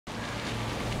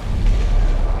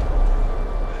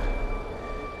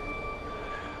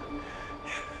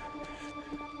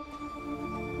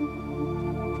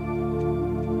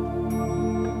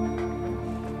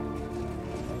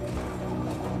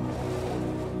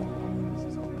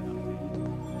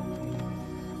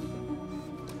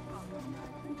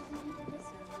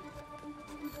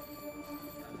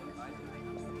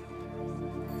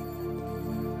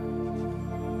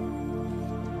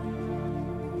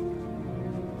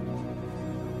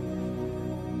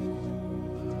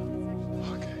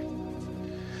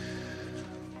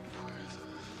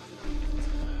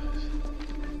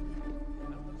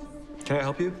Can I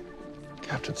help you?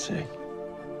 Captain Singh.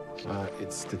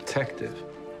 It's Detective.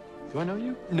 Do I know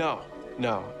you? No.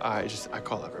 I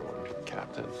call everyone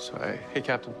Captain. So hey,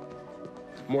 Captain.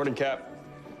 Morning, Cap.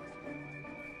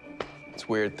 It's a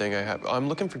weird thing I have. I'm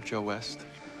looking for Joe West.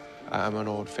 I'm an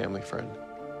old family friend.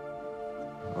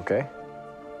 Okay.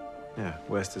 Yeah,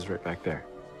 West is right back there.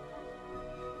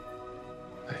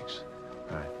 Thanks.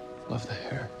 All right. Love the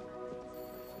hair.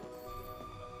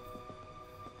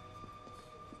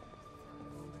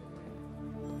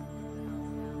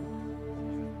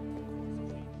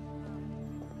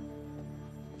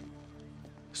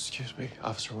 Excuse me,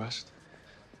 Officer West.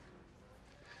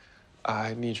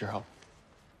 I need your help.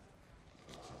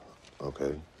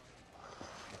 Okay.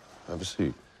 Have a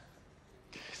seat.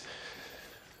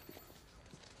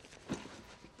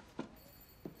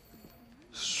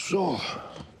 So,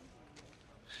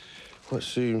 what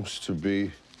seems to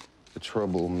be the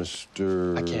trouble,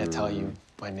 Mr. I can't tell you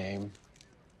my name,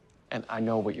 and I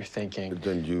know what you're thinking.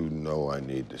 Then you know I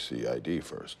need to see ID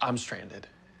first. I'm stranded,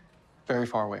 very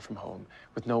far away from home,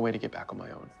 with no way to get back on my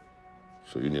own.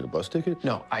 So you need a bus ticket?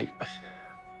 No, I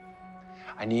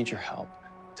need your help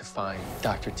to find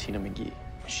Dr. Tina McGee.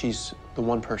 She's the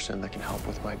one person that can help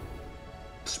with my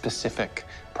specific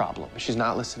problem. She's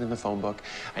not listed in the phone book.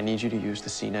 I need you to use the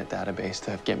CNET database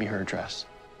to get me her address.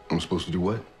 I'm supposed to do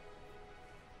what?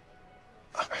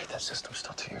 All right, that system's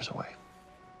still 2 years away.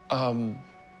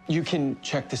 You can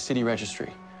check the city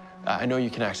registry. I know you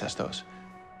can access those.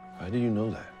 How do you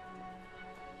know that?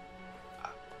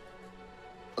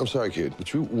 I'm sorry, kid,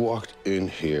 but you walked in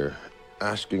here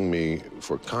asking me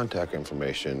for contact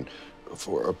information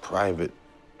for a private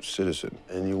citizen,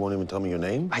 and you won't even tell me your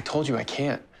name? I told you I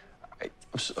can't.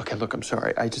 Okay, look, I'm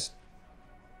sorry.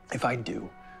 If I do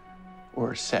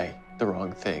or say the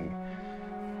wrong thing,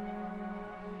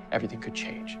 everything could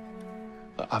change.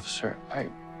 Look, officer,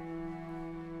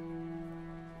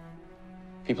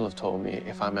 people have told me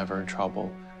if I'm ever in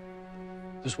trouble,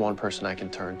 there's one person I can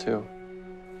turn to,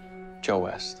 Joe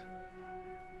West.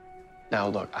 Now,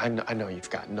 look, I know you've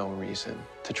got no reason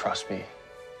to trust me,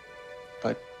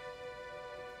 but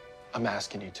I'm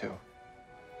asking you to.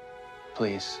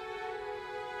 Please.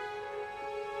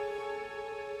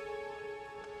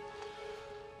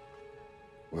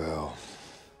 Well,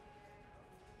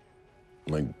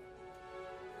 my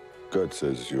gut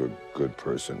says you're a good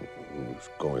person who's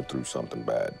going through something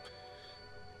bad.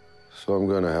 So I'm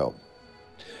gonna help.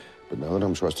 But now that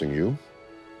I'm trusting you,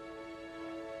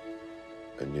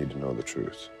 I need to know the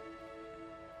truth.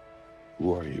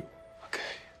 Who are you? Okay.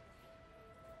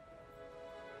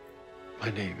 My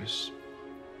name is...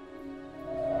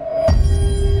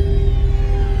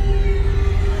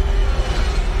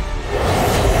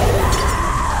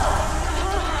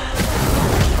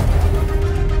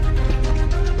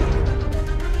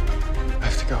 I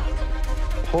have to go.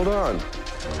 Hold on.